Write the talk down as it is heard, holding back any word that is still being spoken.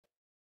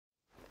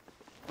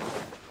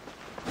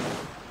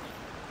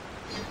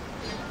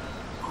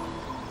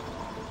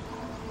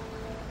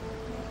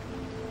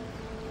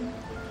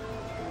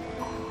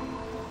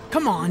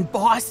Come on,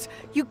 boss.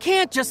 You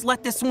can't just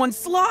let this one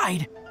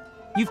slide.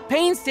 You've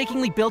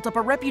painstakingly built up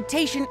a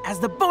reputation as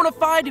the bona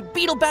fide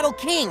Beetle Battle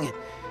King.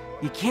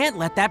 You can't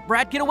let that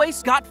brat get away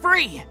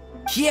scot-free.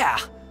 Yeah,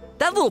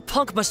 that little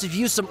punk must have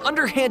used some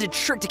underhanded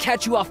trick to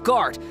catch you off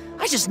guard.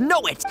 I just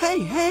know it.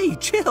 Hey,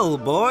 chill,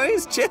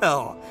 boys,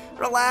 chill.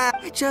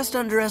 Relax. I just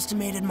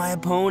underestimated my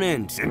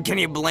opponent. And can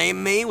you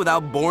blame me with how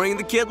boring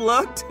the kid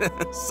looked?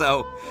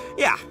 So,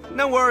 yeah,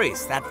 no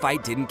worries. That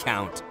fight didn't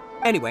count.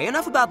 Anyway,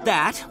 enough about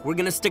that. We're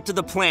gonna stick to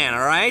the plan,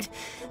 all right?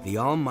 The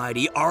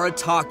almighty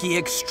Arataki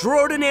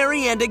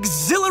extraordinary and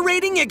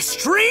exhilarating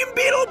Extreme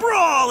Beetle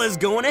Brawl is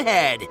going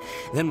ahead.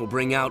 Then we'll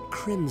bring out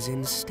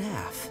Crimson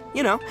Staff.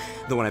 You know,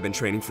 the one I've been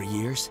training for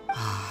years.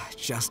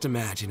 Just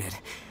imagine it.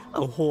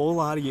 A whole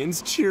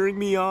audience cheering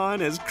me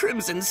on as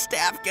Crimson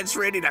Staff gets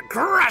ready to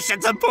crush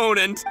its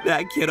opponent.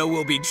 That kiddo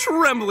will be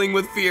trembling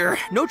with fear.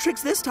 No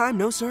tricks this time,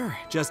 no sir.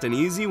 Just an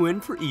easy win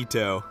for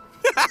Ito.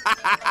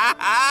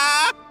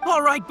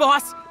 All right,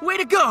 boss. Way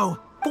to go.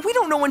 But we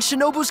don't know when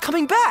Shinobu's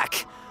coming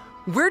back.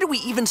 Where do we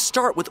even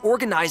start with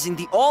organizing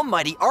the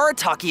almighty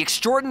Arataki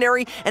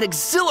extraordinary and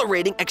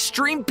exhilarating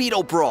Extreme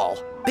Beetle Brawl?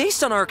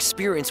 Based on our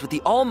experience with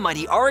the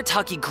almighty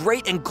Arataki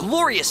Great and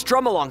Glorious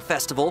Drum-Along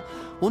Festival,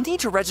 we'll need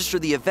to register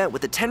the event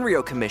with the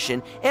Tenryo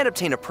Commission and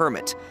obtain a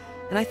permit.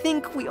 And I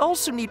think we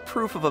also need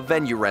proof of a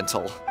venue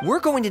rental. We're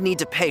going to need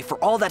to pay for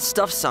all that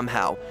stuff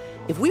somehow.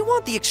 If we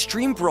want the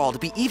Extreme Brawl to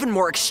be even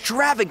more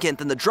extravagant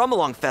than the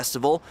Drum-Along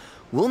Festival,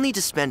 we'll need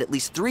to spend at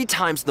least 3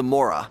 times the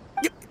Mora.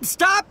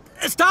 Stop!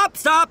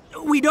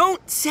 We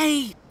don't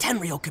say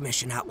Tenryo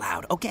Commission out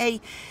loud,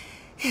 okay?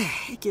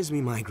 It gives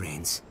me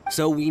migraines.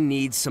 So we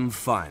need some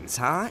funds,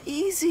 huh?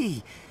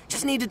 Easy.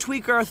 Just need to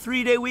tweak our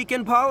 3-day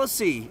weekend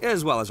policy,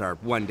 as well as our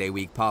 1-day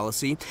week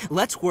policy.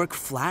 Let's work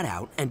flat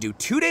out and do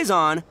 2 days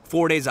on,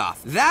 4 days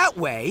off. That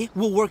way,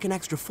 we'll work an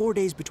extra 4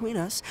 days between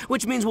us,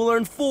 which means we'll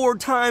earn 4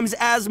 times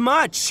as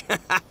much.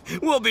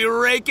 We'll be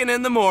raking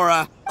in the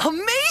Mora.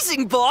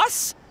 Amazing,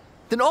 boss!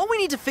 Then all we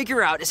need to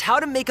figure out is how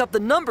to make up the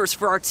numbers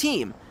for our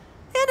team.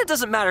 And it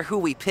doesn't matter who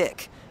we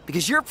pick,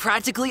 because you're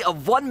practically a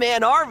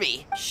one-man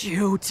army.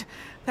 Shoot,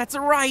 that's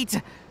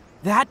right.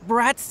 That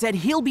brat said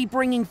he'll be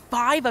bringing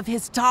 5 of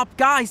his top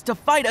guys to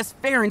fight us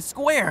fair and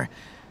square.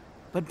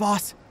 But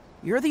boss,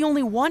 you're the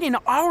only one in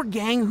our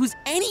gang who's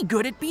any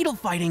good at beetle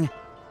fighting.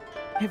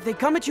 If they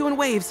come at you in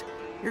waves,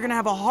 you're gonna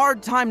have a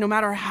hard time no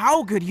matter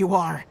how good you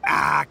are.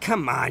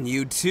 Come on,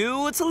 you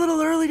two. It's a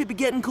little early to be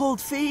getting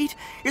cold feet.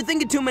 You're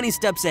thinking too many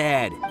steps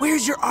ahead.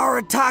 Where's your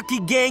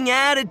Arataki gang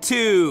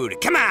attitude?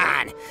 Come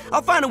on!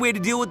 I'll find a way to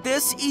deal with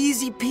this.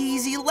 Easy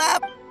peasy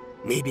lap.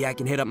 Maybe I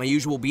can hit up my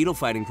usual beetle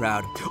fighting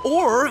crowd.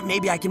 Or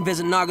maybe I can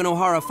visit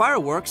Naganohara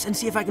Fireworks and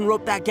see if I can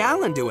rope that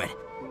gal into it.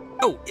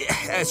 Oh,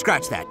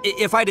 scratch that.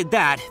 If I did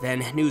that,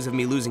 then news of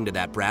me losing to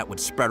that brat would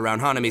spread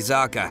around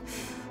Hanamizaka.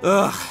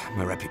 Ugh,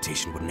 my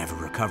reputation would never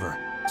recover.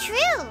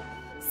 True.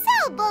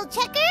 So,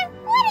 Bullchucker,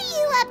 what are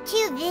you up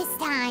to this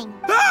time?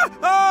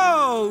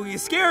 Oh, you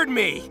scared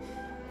me.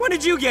 When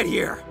did you get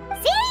here?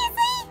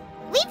 Seriously?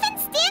 We've been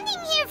standing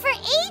here for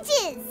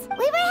ages.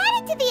 We were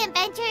headed to the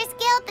Adventurers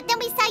Guild, but then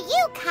we saw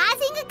you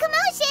causing a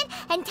commotion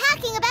and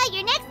talking about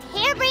your next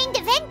harebrained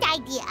event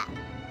idea.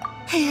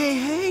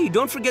 Hey,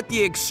 don't forget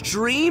the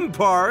extreme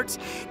part.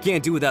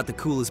 Can't do without the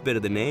coolest bit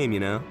of the name, you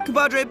know?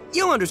 Compadre,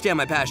 you'll understand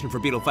my passion for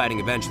beetle fighting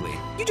eventually.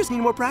 You just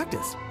need more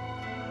practice.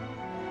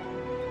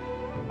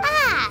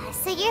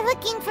 So you're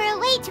looking for a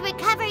way to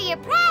recover your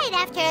pride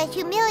after a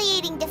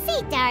humiliating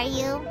defeat, are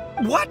you?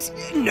 What?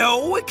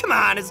 No, come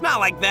on, it's not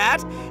like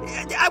that.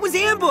 I was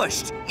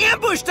ambushed.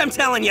 Ambushed, I'm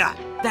telling ya.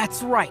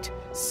 That's right.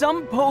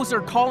 Some poser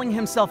calling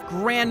himself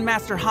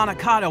Grandmaster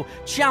Hanakato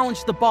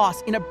challenged the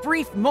boss in a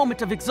brief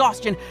moment of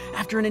exhaustion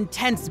after an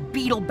intense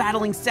beetle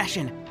battling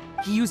session.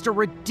 He used a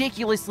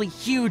ridiculously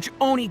huge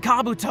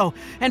Onikabuto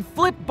and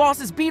flipped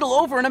boss's beetle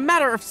over in a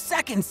matter of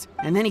seconds.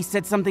 And then he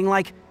said something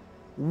like,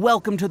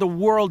 "Welcome to the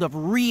world of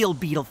real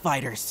beetle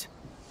fighters."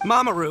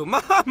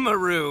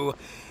 Mamaru.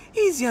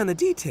 Easy on the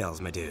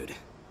details, my dude.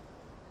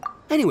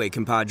 Anyway,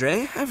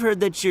 compadre, I've heard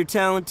that you're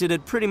talented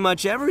at pretty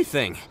much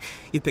everything.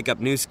 You pick up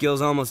new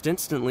skills almost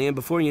instantly, and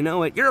before you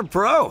know it, you're a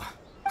pro.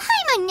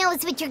 Paimon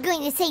knows what you're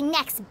going to say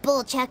next,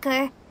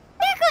 Bullchucker.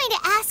 They're going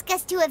to ask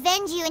us to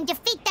avenge you and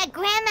defeat that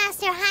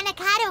Grandmaster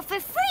Hanakato for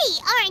free,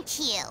 aren't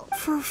you?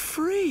 For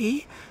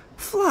free?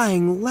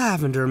 Flying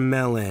lavender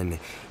melon.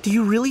 Do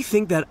you really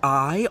think that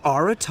I,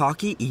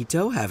 Arataki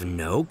Ito, have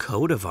no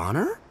code of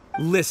honor?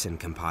 Listen,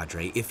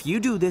 compadre, if you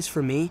do this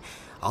for me,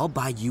 I'll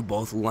buy you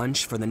both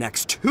lunch for the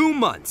next 2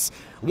 months.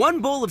 1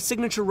 bowl of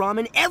signature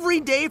ramen every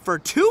day for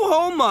 2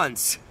 whole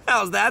months.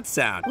 How's that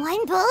sound?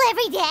 1 bowl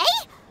every day?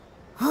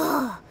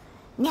 Oh,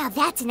 now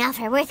that's an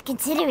offer worth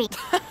considering.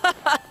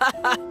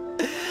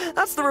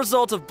 That's the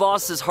result of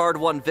Boss's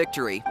hard-won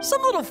victory.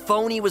 Some little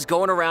phony was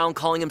going around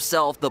calling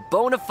himself the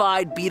bona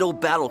fide Beetle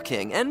Battle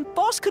King, and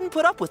Boss couldn't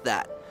put up with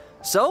that.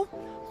 So,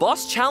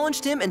 Boss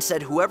challenged him and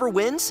said whoever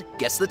wins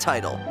gets the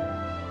title.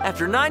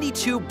 After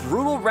 92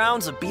 brutal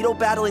rounds of beetle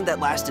battling that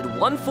lasted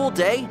 1 full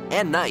day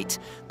and night,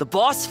 the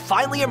boss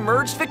finally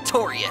emerged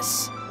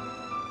victorious.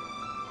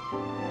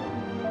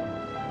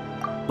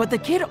 But the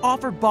kid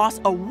offered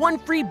Boss a 1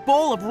 free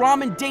bowl of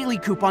ramen daily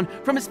coupon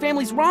from his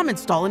family's ramen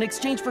stall in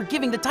exchange for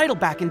giving the title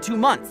back in 2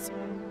 months.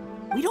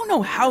 We don't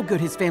know how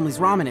good his family's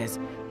ramen is,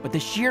 but the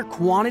sheer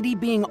quantity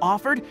being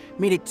offered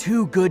made it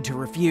too good to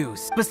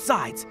refuse.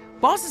 Besides,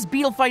 Boss's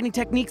beetle fighting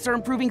techniques are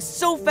improving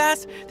so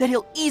fast that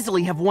he'll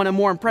easily have won a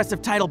more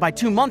impressive title by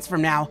 2 months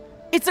from now.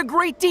 It's a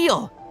great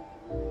deal!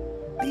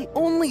 The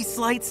only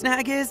slight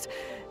snag is,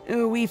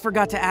 we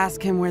forgot to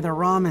ask him where the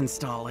ramen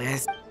stall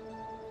is.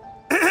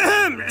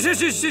 Don't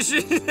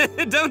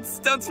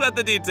sweat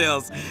the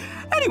details.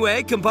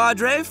 Anyway,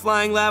 compadre,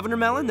 flying lavender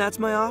melon, that's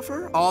my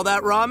offer. All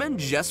that ramen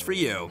just for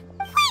you.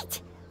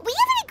 Wait! We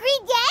haven't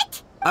agreed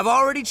yet? I've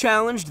already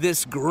challenged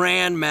this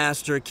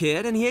Grandmaster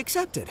kid, and he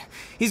accepted.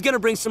 He's gonna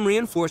bring some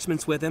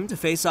reinforcements with him to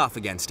face off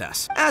against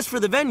us. As for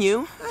the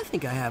venue, I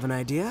think I have an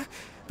idea.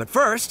 But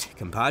first,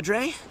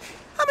 compadre,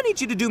 I'm gonna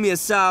need you to do me a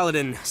solid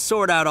and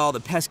sort out all the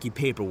pesky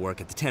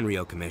paperwork at the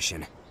Tenryo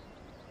Commission.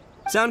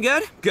 Sound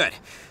good? Good.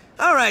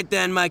 All right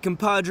then, my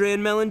compadre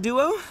and melon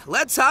duo,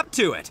 let's hop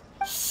to it.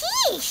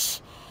 Sheesh!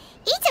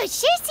 Ito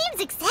sure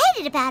seems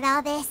excited about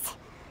all this.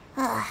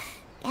 Ugh,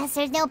 guess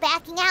there's no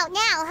backing out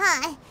now,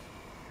 huh?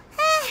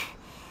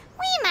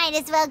 We might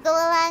as well go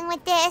along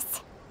with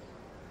this.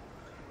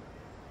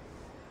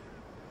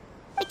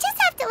 We just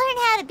have to learn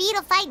how to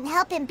beetle fight and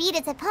help him beat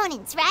his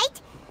opponents, right?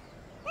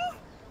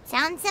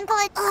 Sounds simple.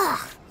 Ugh,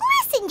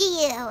 listen to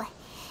you.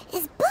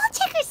 Is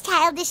Bullchecker's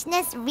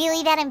childishness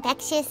really that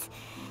infectious?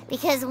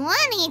 Because one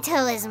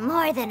Ito is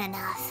more than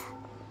enough.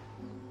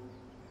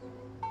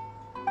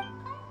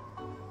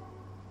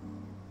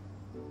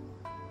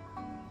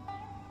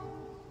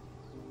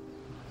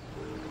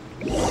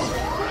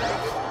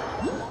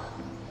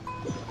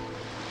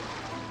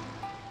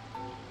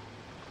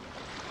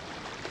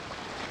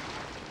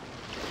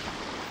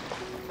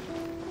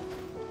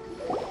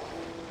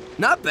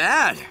 Not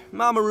bad.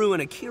 Mamoru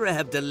and Akira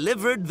have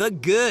delivered the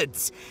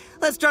goods.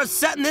 Let's start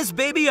setting this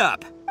baby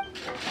up.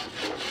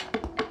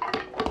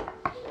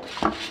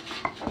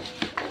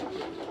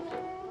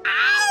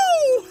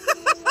 Ow!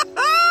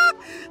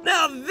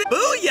 Now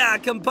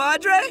booyah,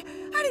 compadre!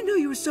 I didn't know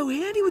you were so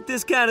handy with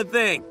this kind of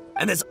thing.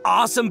 And this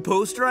awesome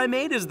poster I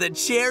made is the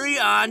cherry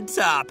on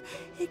top.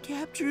 It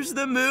captures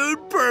the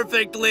mood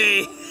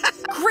perfectly.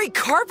 Great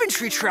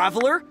carpentry,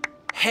 Traveler!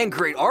 And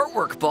great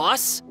artwork,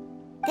 boss!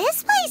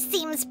 This place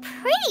seems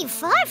pretty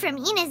far from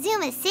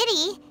Inazuma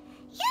City.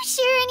 You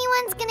sure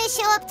anyone's gonna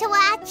show up to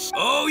watch?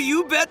 Oh,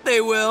 you bet they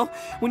will.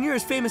 When you're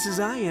as famous as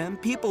I am,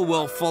 people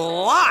will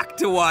flock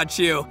to watch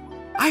you.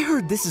 I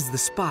heard this is the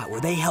spot where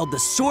they held the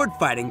sword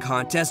fighting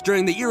contest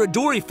during the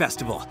Iridori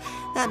Festival.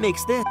 That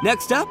makes this.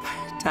 Next up,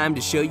 time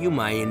to show you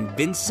my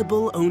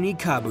invincible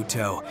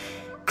Onikabuto,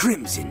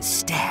 Crimson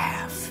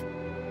Staff.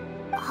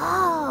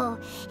 Oh,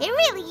 it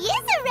really is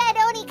a red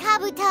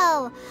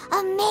Onikabuto!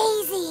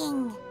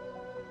 Amazing!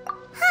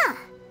 Huh.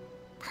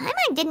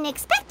 Paimon didn't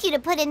expect you to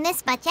put in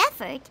this much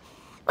effort.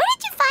 Where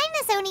did you find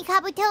this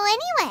Onikabuto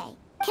anyway?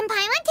 Can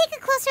Paimon take a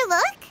closer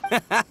look?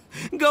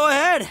 Go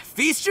ahead,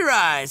 feast your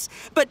eyes.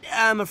 But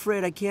I'm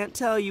afraid I can't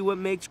tell you what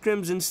makes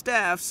Crimson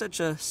Staff such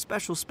a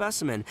special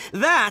specimen.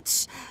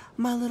 That's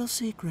my little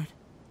secret.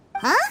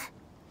 Huh?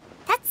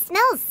 That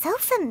smells so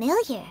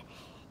familiar.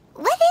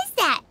 What is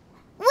that?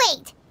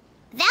 Wait,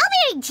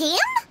 Valberry Jam?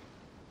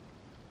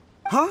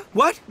 Huh?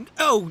 What?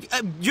 Oh,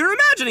 you're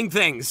imagining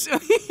things.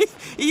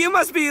 You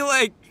must be,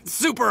 like,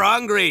 super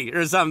hungry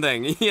or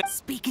something.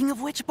 Speaking of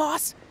which,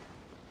 boss,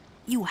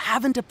 you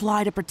haven't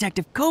applied a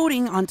protective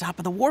coating on top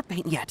of the war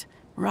paint yet,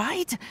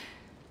 right?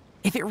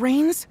 If it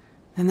rains,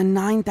 then the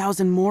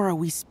 9,000 mora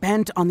we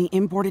spent on the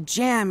imported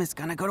jam is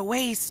gonna go to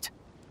waste.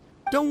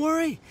 Don't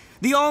worry.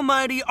 The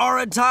almighty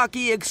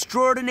Arataki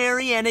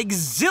extraordinary and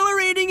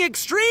exhilarating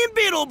extreme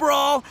beetle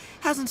brawl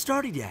hasn't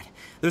started yet.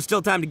 There's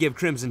still time to give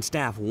Crimson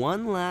Staff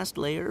one last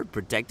layer of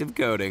protective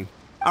coating.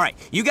 All right,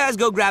 you guys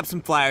go grab some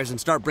flyers and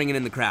start bringing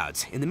in the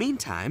crowds. In the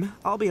meantime,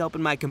 I'll be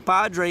helping my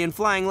compadre and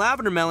flying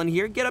lavender melon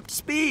here get up to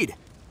speed.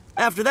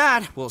 After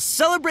that, we'll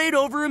celebrate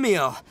over a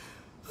meal.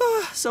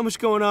 So much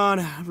going on.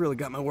 I've really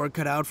got my work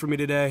cut out for me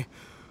today.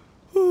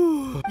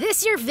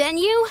 This your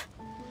venue?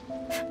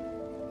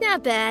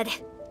 Not bad.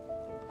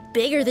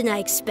 Bigger than I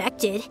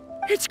expected.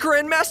 It's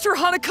Grandmaster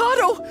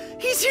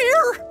Hanakato! He's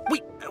here!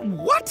 Wait,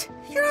 what?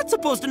 You're not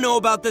supposed to know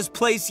about this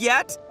place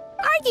yet.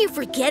 Aren't you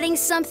forgetting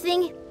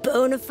something?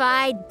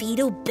 Bonafide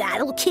Beetle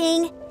Battle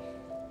King?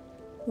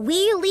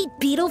 We elite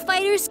beetle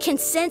fighters can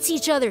sense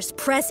each other's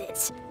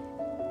presence.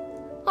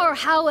 Or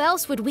how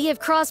else would we have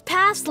crossed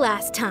paths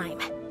last time?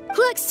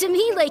 Looks to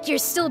me like you're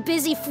still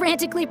busy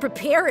frantically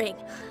preparing.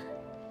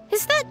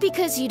 Is that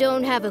because you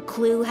don't have a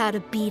clue how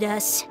to beat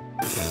us?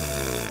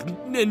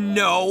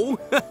 No.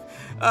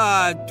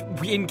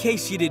 In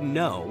case you didn't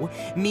know,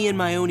 me and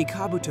my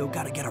Onikabuto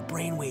gotta get our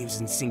brainwaves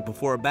in sync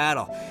before a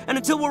battle. And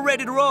until we're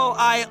ready to roll,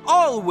 I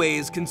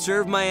always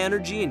conserve my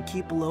energy and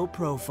keep a low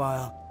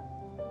profile.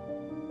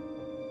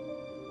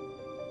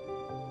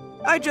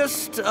 I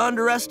just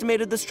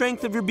underestimated the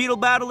strength of your beetle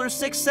battler's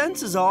sixth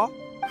sense is all.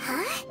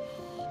 Huh?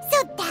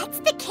 So that's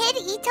the kid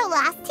Ito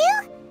lost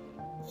to?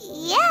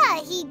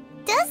 Yeah, he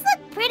does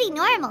look pretty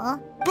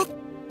normal. But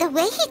the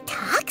way he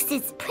talks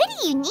is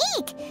pretty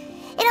unique.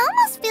 It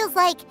almost feels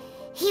like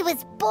he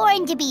was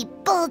born to be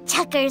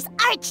Bullchucker's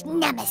arch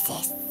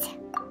nemesis.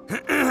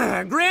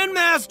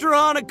 Grandmaster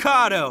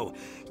Onikabuto!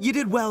 You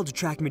did well to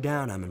track me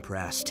down, I'm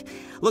impressed.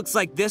 Looks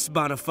like this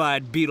bona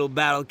fide Beetle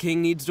Battle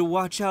King needs to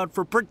watch out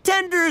for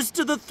pretenders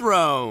to the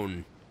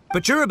throne.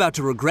 But you're about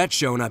to regret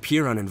showing up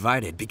here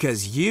uninvited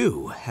because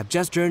you have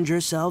just earned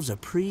yourselves a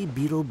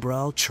pre-Beetle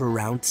Brawl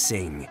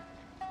trouncing.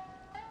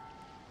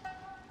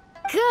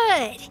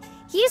 Good.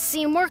 You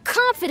seem more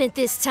confident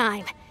this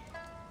time.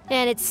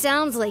 And it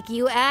sounds like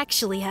you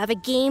actually have a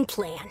game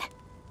plan.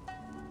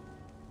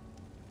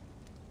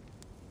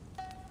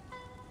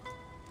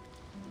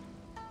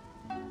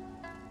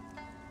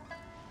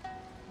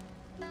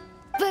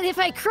 But if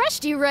I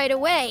crushed you right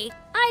away,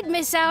 I'd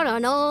miss out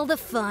on all the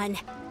fun.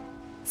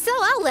 So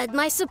I'll let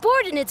my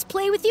subordinates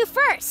play with you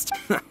first.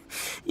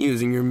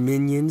 Using your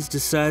minions to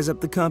size up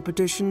the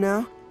competition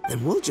now?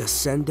 Then we'll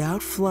just send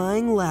out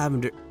Flying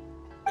Lavender...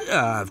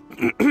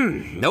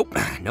 Nope.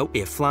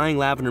 If Flying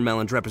Lavender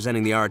Melon's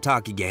representing the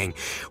Arataki gang,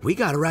 we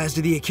gotta rise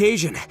to the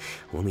occasion.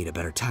 We'll need a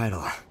better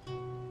title.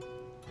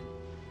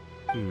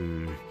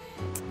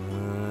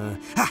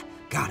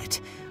 Got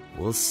it.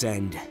 We'll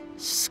send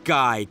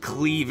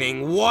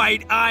Sky-Cleaving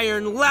White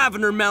Iron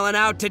Lavender Melon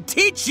out to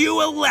teach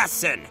you a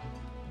lesson!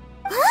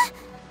 Huh?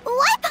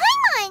 Why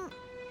Paimon?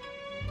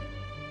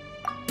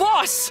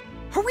 Boss!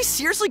 Are we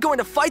seriously going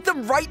to fight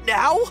them right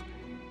now?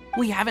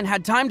 We haven't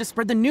had time to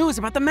spread the news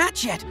about the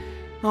match yet.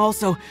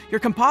 Also, your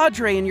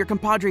compadre and your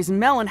compadre's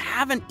Melon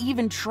haven't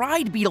even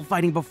tried beetle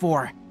fighting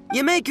before.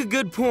 You make a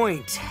good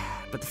point.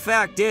 But the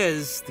fact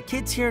is, the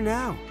kid's here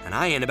now, and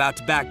I ain't about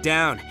to back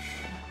down.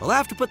 We'll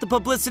have to put the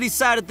publicity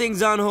side of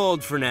things on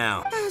hold for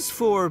now. As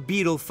for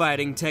beetle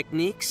fighting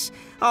techniques,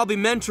 I'll be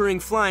mentoring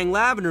Flying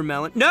Lavender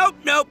Melon.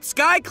 Nope,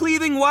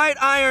 Sky-Cleaving White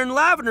Iron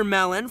Lavender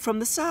Melon from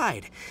the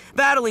side.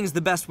 Battling's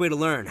the best way to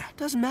learn.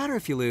 Doesn't matter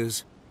if you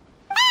lose.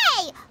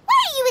 Hey! Why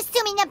are you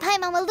assuming that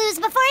Paimon will lose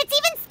before it's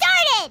even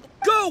started?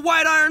 Go,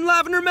 White Iron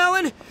Lavender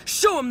Melon!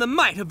 Show him the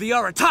might of the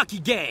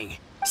Arataki gang!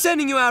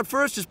 Sending you out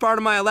first is part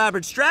of my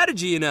elaborate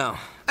strategy, you know.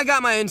 I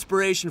got my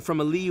inspiration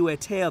from a Liyue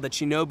tale that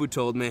Shinobu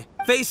told me.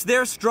 Face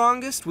their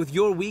strongest with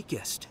your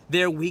weakest,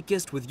 their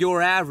weakest with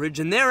your average,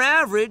 and their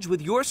average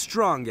with your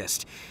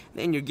strongest.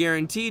 Then you're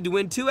guaranteed to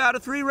win 2 out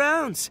of 3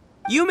 rounds.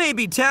 You may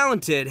be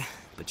talented,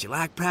 but you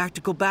lack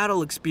practical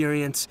battle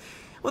experience.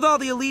 With all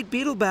the elite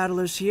beetle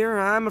battlers here,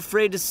 I'm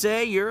afraid to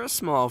say you're a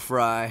small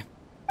fry.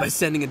 By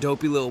sending a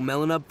dopey little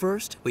melon up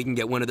first, we can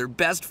get one of their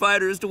best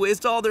fighters to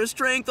waste all their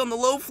strength on the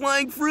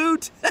low-flying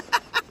fruit.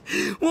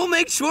 We'll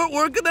make short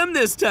work of them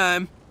this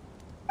time.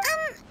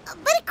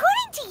 But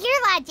according to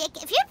your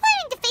logic, if you're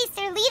planning to face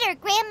their leader,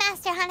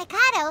 Grandmaster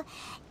Honikato,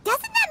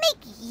 doesn't that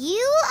make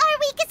you our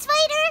weakest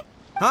fighter?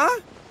 Huh?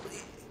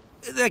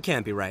 That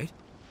can't be right.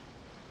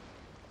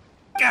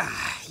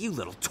 You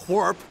little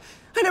twerp.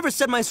 I never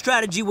said my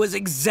strategy was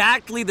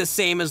exactly the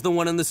same as the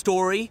one in the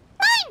story.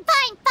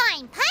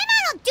 Fine.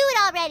 Paimon will do it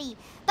already.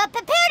 But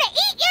prepare to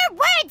eat your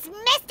words,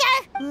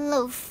 mister!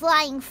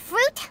 Low-flying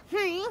fruit.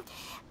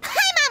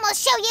 Paimon will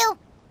show you!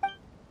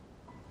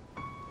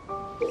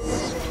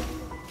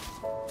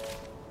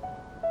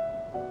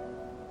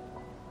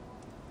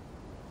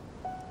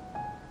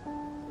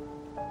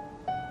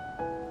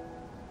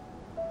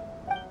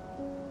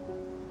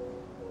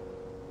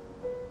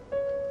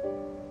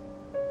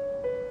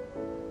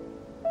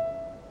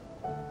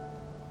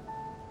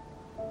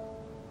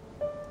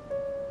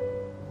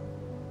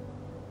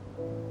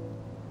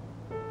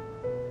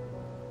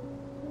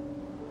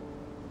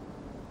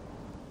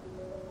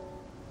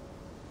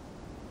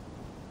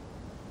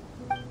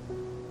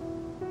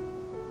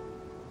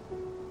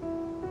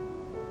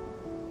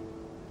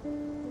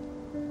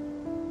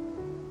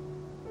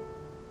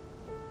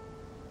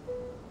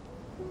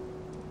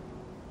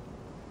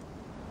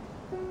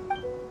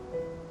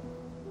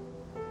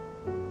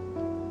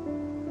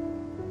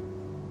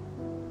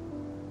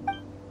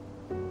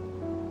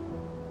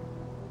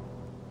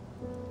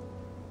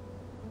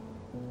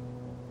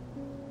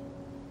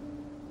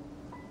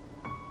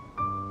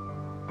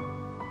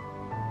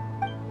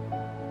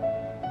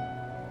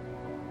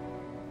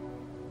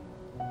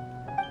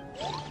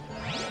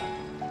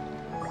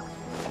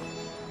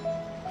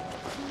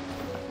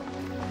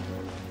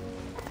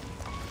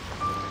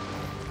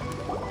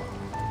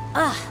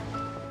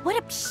 What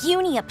a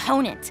puny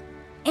opponent.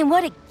 And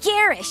what a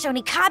garish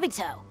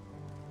Onikabuto.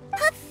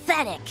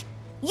 Pathetic.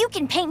 You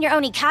can paint your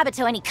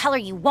Onikabuto any color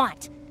you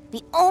want.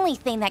 The only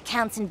thing that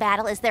counts in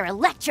battle is their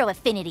electro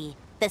affinity,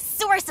 the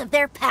source of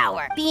their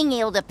power. Being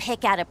able to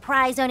pick out a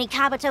prize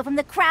Onikabuto from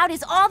the crowd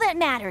is all that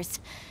matters.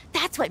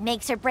 That's what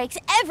makes or breaks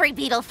every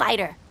beetle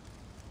fighter.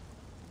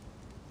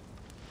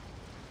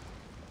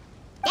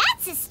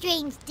 That's a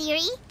strange theory.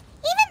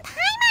 Even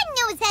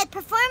Paimon knows that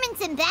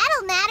performance in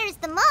battle matters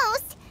the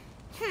most.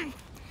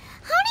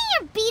 Honing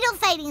your beetle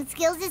fighting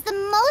skills is the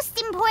most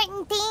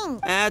important thing.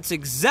 That's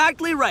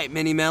exactly right,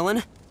 Mini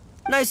Melon.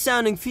 Nice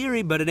sounding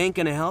theory, but it ain't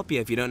gonna help you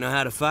if you don't know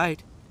how to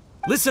fight.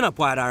 Listen up,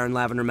 White Iron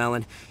Lavender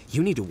Melon.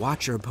 You need to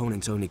watch your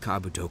opponent's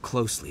Onikabuto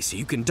closely so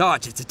you can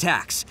dodge its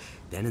attacks.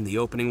 Then in the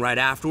opening right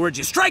afterwards,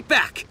 you strike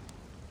back!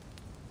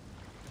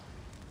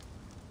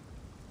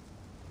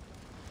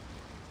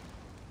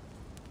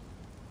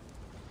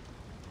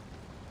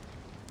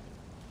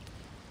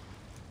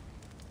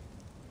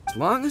 As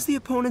long as the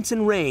opponent's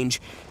in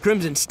range,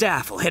 Crimson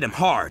Staff will hit him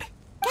hard.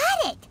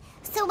 Got it!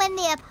 So when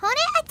the opponent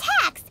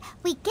attacks,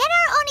 we get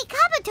our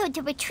Onikabuto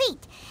to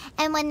retreat.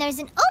 And when there's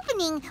an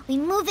opening, we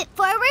move it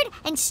forward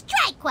and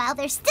strike while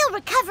they're still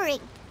recovering.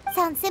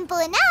 Sounds simple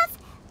enough.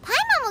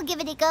 Paimon will give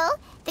it a go.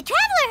 The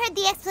Traveler heard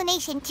the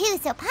explanation too,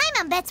 so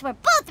Paimon bets we're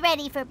both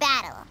ready for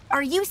battle.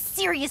 Are you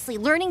seriously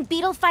learning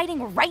beetle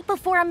fighting right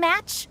before a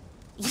match?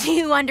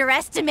 You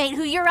underestimate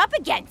who you're up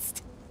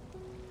against.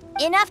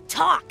 Enough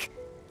talk.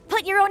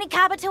 Put your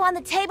Onikabuto on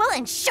the table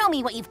and show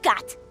me what you've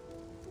got.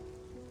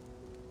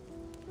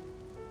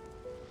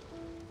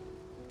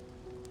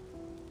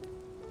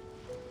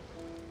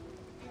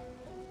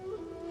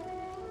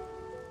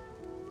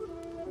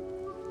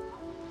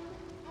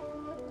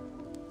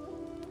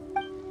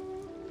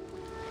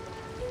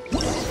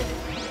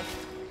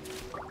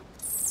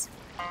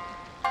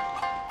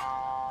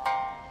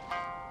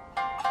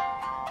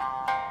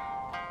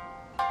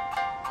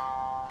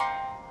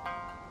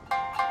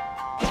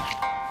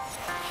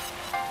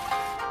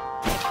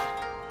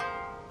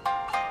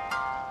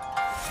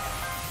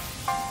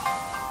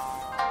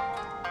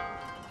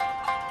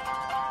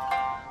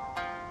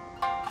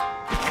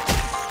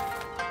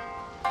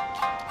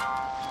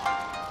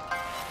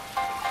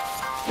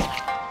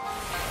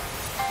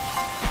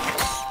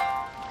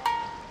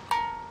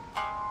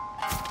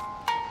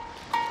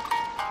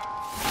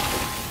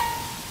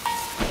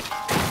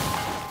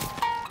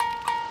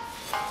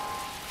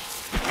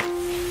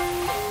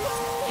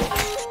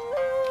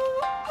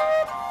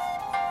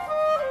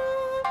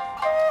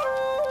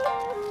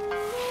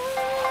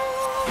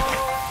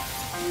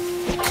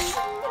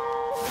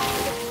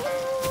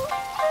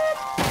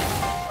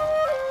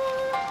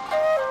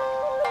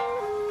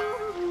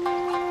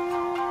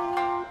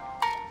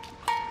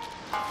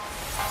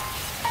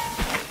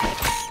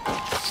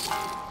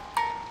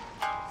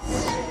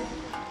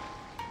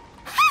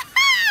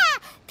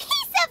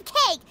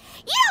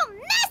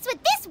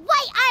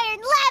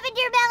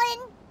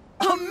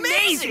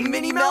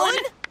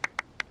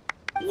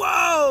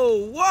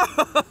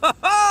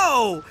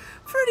 Whoa!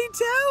 Pretty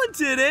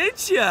talented,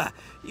 ain't ya?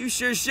 You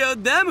sure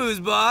showed them who's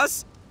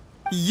boss.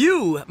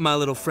 You, my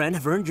little friend,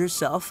 have earned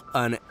yourself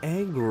an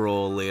egg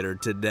roll later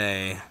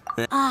today.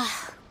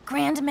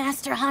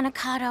 Grandmaster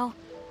Hanakato,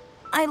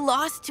 I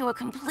lost to a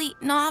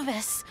complete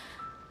novice.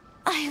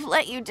 I've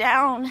let you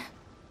down.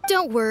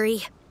 Don't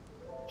worry.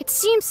 It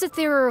seems that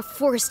there are a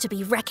force to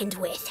be reckoned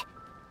with.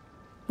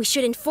 We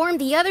should inform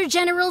the other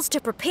generals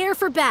to prepare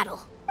for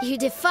battle. You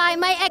defy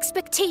my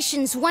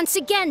expectations once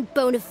again,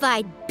 bona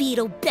fide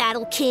Beetle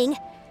Battle King.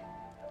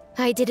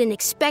 I didn't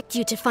expect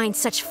you to find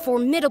such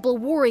formidable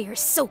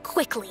warriors so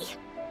quickly.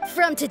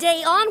 From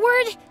today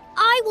onward,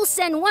 I will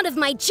send one of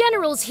my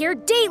generals here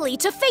daily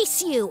to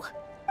face you.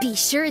 Be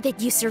sure that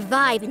you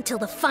survive until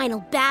the final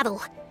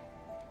battle.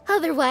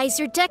 Otherwise,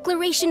 your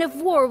declaration of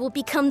war will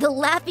become the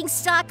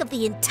laughingstock of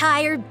the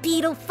entire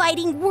beetle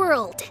fighting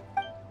world.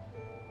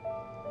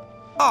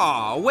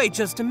 Aw, wait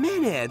just a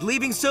minute.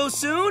 Leaving so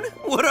soon?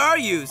 What are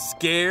you,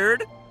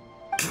 scared?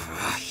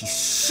 He's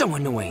so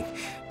annoying.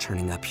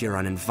 Turning up here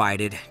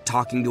uninvited,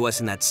 talking to us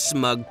in that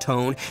smug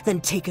tone,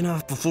 then taking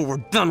off before we're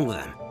done with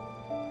him.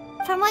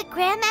 From what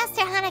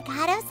Grandmaster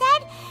Hanakato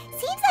said,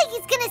 seems like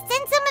he's gonna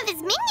send some of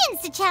his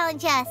minions to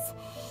challenge us.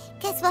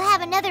 Guess we'll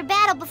have another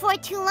battle before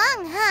too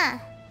long, huh?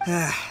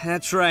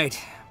 That's right.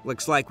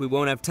 Looks like we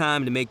won't have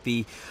time to make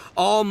the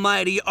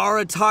almighty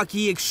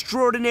Arataki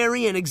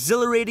extraordinary and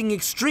exhilarating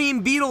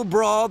Extreme Beetle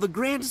Brawl the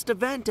grandest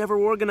event ever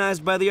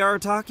organized by the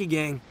Arataki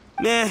gang.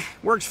 Nah,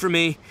 works for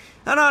me.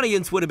 An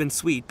audience would have been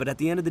sweet, but at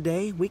the end of the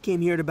day, we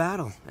came here to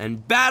battle.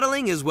 And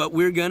battling is what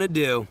we're gonna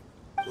do.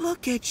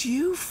 Look at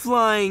you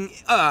flying,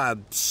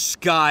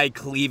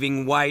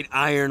 sky-cleaving white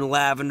iron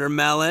lavender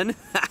melon.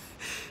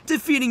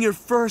 Defeating your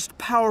first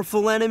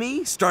powerful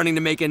enemy, starting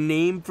to make a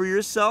name for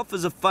yourself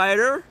as a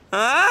fighter,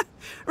 huh?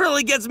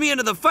 Really gets me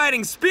into the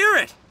fighting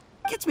spirit.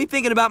 Gets me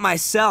thinking about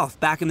myself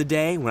back in the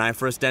day when I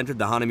first entered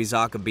the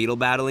Hanamizaka beetle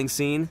battling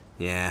scene.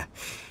 Yeah,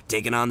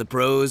 taking on the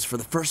pros for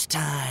the first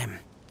time.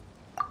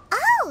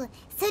 Oh,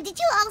 so did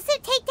you also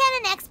take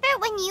down an expert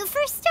when you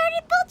first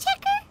started,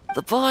 Bullchecker?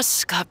 The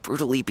boss got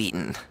brutally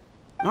beaten.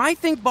 I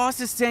think Boss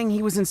is saying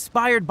he was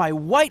inspired by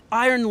White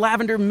Iron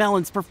Lavender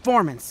Melon's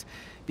performance,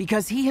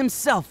 because he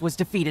himself was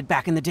defeated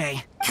back in the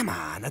day. Come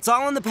on, that's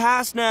all in the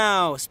past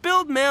now.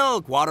 Spilled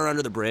milk, water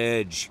under the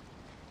bridge.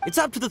 It's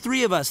up to the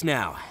three of us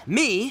now.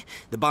 Me,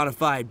 the bona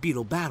fide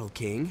Beetle Battle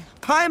King,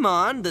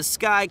 Paimon, the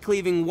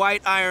sky-cleaving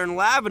white iron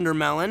lavender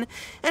melon,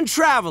 and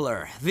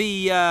Traveler,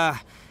 the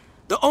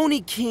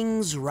Oni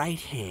King's right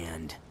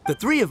hand. The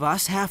three of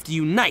us have to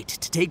unite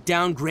to take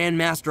down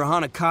Grandmaster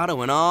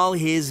Hanakato and all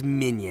his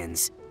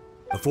minions.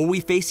 Before we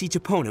face each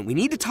opponent, we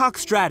need to talk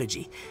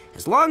strategy.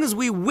 As long as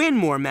we win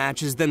more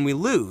matches than we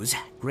lose,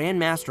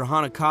 Grandmaster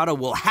Hanakato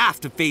will have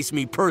to face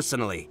me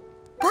personally.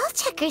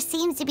 Ballchecker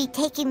seems to be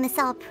taking this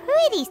all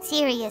pretty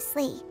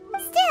seriously.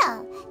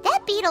 Still,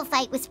 that beetle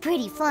fight was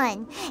pretty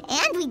fun.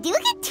 And we do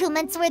get 2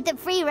 months worth of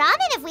free ramen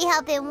if we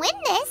help him win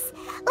this.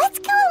 Let's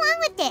go along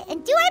with it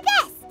and do our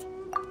best.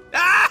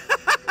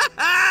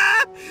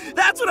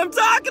 That's what I'm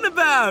talking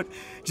about!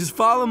 Just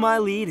follow my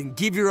lead and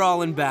give your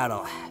all in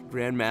battle.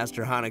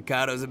 Grandmaster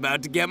Hanakato's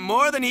about to get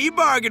more than he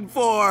bargained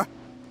for.